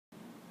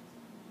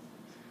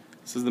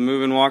This is the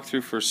move-in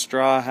walkthrough for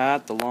Straw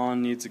Hat. The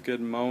lawn needs a good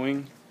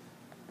mowing.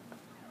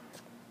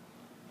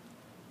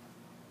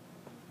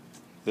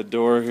 The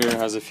door here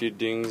has a few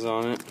dings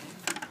on it.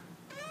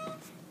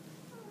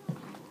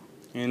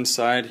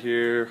 Inside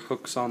here,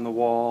 hooks on the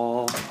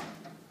wall,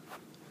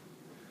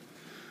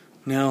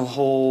 nail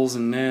holes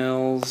and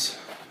nails,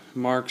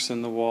 marks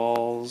in the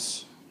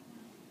walls.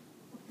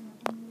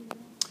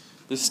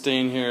 This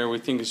stain here, we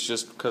think it's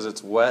just because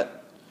it's wet.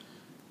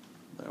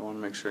 I want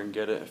to make sure and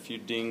get it. A few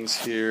dings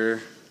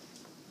here,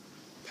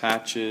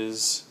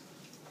 patches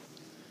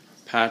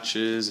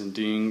and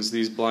dings.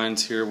 These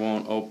blinds here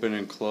won't open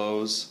and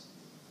close.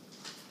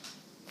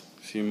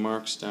 A few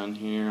marks down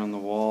here on the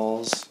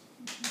walls.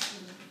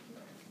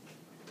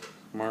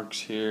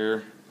 Marks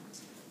here,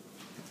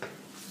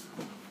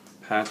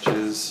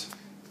 patches,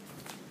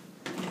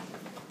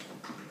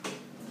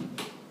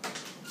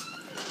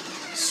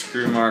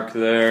 screw mark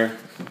there.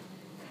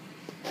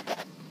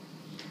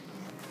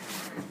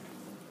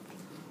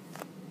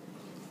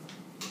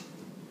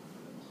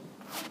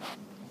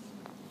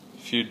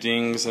 A few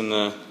dings in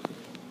the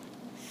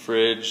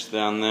fridge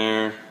down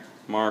there,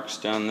 marks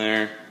down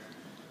there,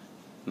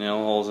 nail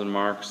holes and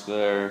marks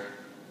there.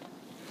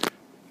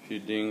 A few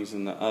dings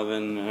in the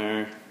oven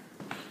there,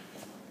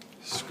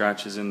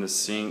 scratches in the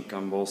sink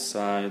on both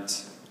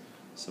sides,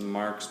 some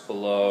marks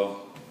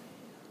below,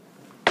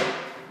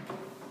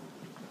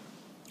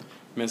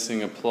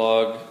 missing a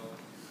plug,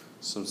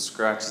 some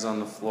scratches on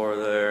the floor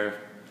there,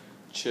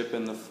 chip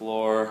in the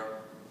floor,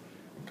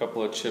 a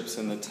couple of chips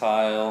in the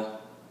tile,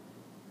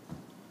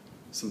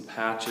 some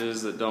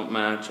patches that don't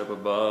match up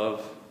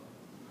above,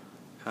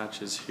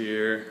 patches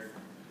here,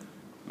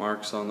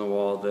 marks on the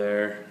wall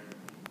there.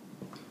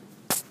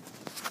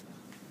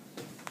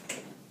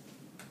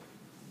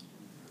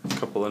 A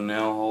couple of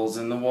nail holes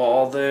in the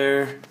wall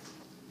there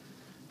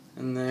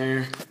and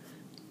there,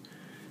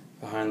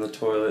 behind the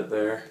toilet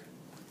there.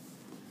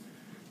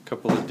 A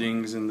couple of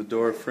dings in the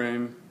door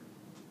frame.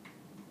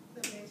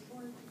 The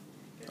baseboard?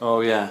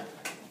 Oh yeah,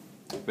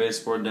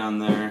 baseboard down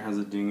there has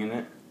a ding in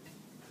it.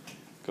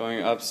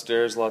 Going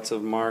upstairs, lots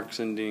of marks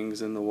and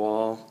dings in the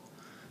wall,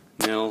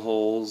 nail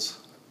holes.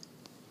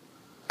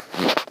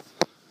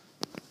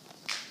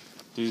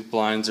 These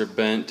blinds are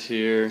bent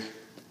here.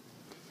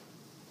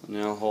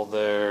 Nail hole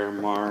there,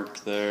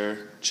 mark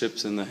there,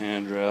 chips in the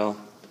handrail,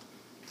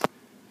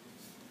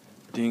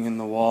 ding in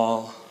the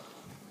wall,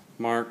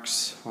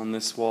 marks on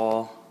this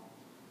wall,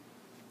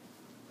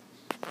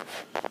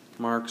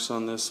 marks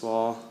on this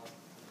wall.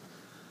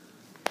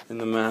 In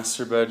the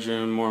master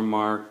bedroom, more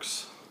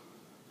marks.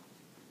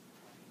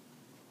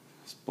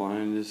 This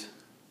blind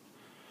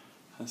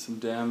has some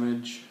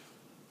damage.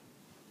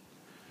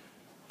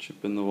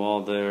 Chip in the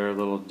wall there, a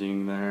little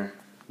ding there,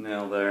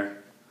 nail there.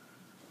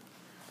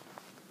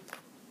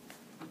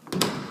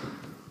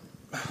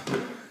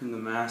 In the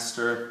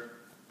master,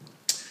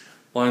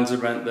 blinds are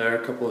bent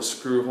there, a couple of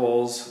screw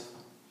holes,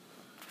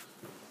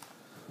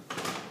 a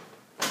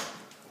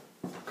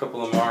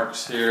couple of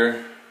marks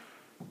here,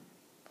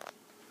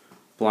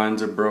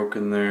 blinds are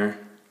broken there.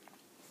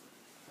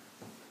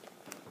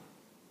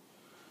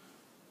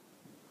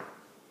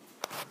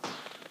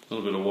 A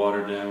little bit of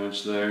water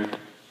damage there.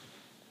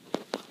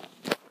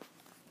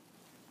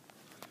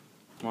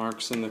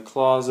 Marks in the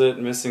closet,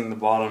 missing the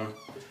bottom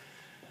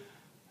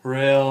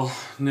rail,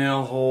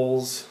 nail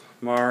holes,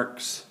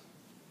 marks.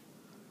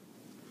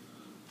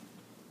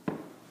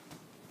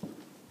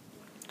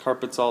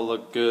 Carpets all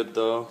look good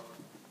though.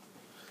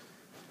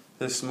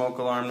 This smoke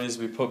alarm needs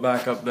to be put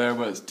back up there,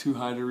 but it's too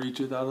high to reach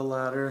without a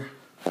ladder.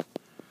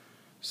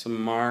 Some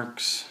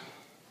marks.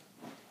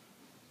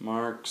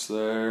 Marks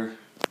there.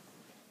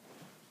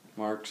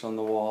 Marks on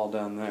the wall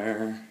down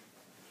there.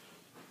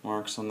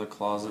 Marks on the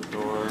closet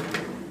door.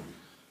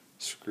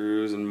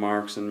 Screws and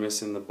marks and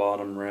missing the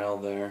bottom rail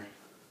there.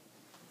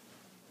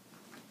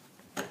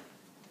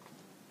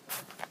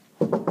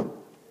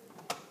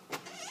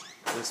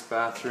 This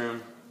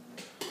bathroom,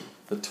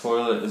 the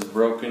toilet is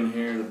broken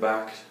here, the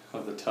back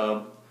of the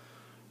tub.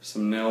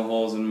 Some nail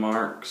holes and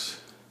marks.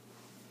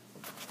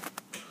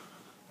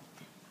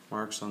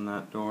 Marks on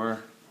that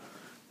door.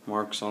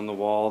 Marks on the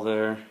wall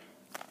there.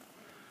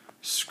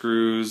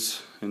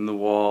 Screws in the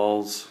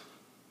walls.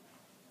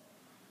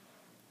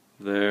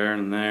 There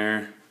and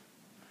there.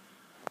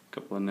 A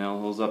couple of nail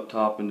holes up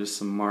top and just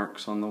some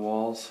marks on the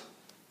walls.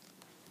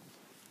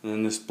 And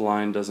then this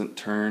blind doesn't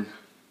turn,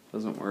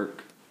 doesn't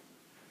work.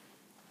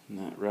 And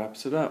that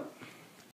wraps it up.